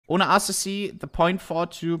Ohne ask to see the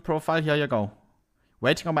 0.42 profile. Here you go.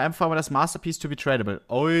 Waiting on my M5 with this masterpiece to be tradable.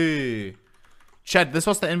 Oi. Chat, this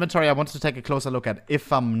was the inventory I wanted to take a closer look at.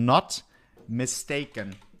 If I'm not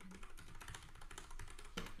mistaken.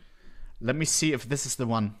 Let me see if this is the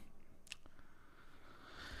one.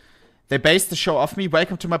 They based the show off me.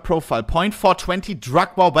 Welcome to my profile. 0.420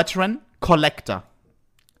 drug war veteran collector.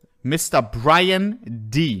 Mr. Brian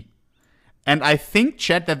D. And I think,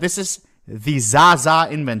 chat, that this is the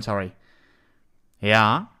ZAZA inventory.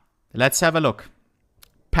 Yeah. Let's have a look.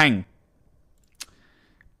 Pang.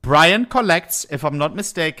 Brian collects, if I'm not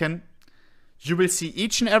mistaken. You will see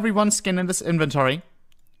each and every one skin in this inventory.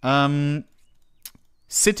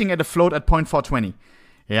 Sitting at a float at 0.420.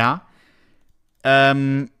 Yeah.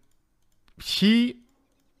 He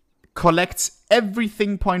collects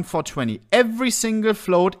everything 0.420. Every single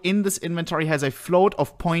float in this inventory has a float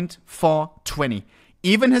of 0.420.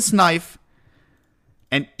 Even his knife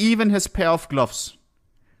and even his pair of gloves.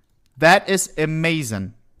 That is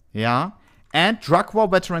amazing. Yeah. And drug war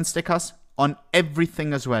veteran stickers on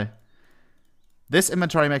everything as well. This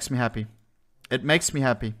inventory makes me happy. It makes me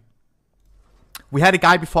happy. We had a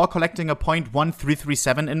guy before collecting a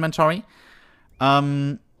 0.1337 inventory.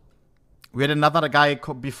 We had another guy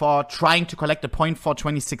before trying to collect a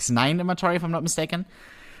 0.4269 inventory, if I'm not mistaken.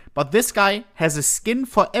 But this guy has a skin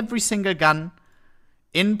for every single gun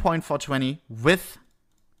in 0.420 with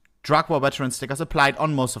drug war veteran stickers applied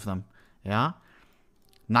on most of them. Yeah.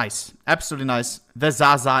 Nice. Absolutely nice. The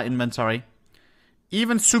ZAZA inventory.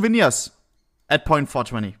 Even souvenirs at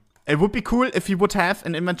 0.420. It would be cool if you would have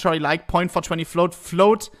an inventory like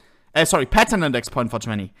 0.420 pattern index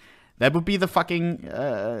 0.420. That would be the fucking,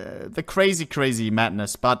 the crazy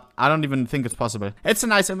madness. But I don't even think it's possible. It's a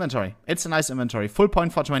nice inventory. It's a nice inventory. Full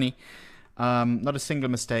 0.420. Not a single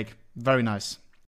mistake. Very nice.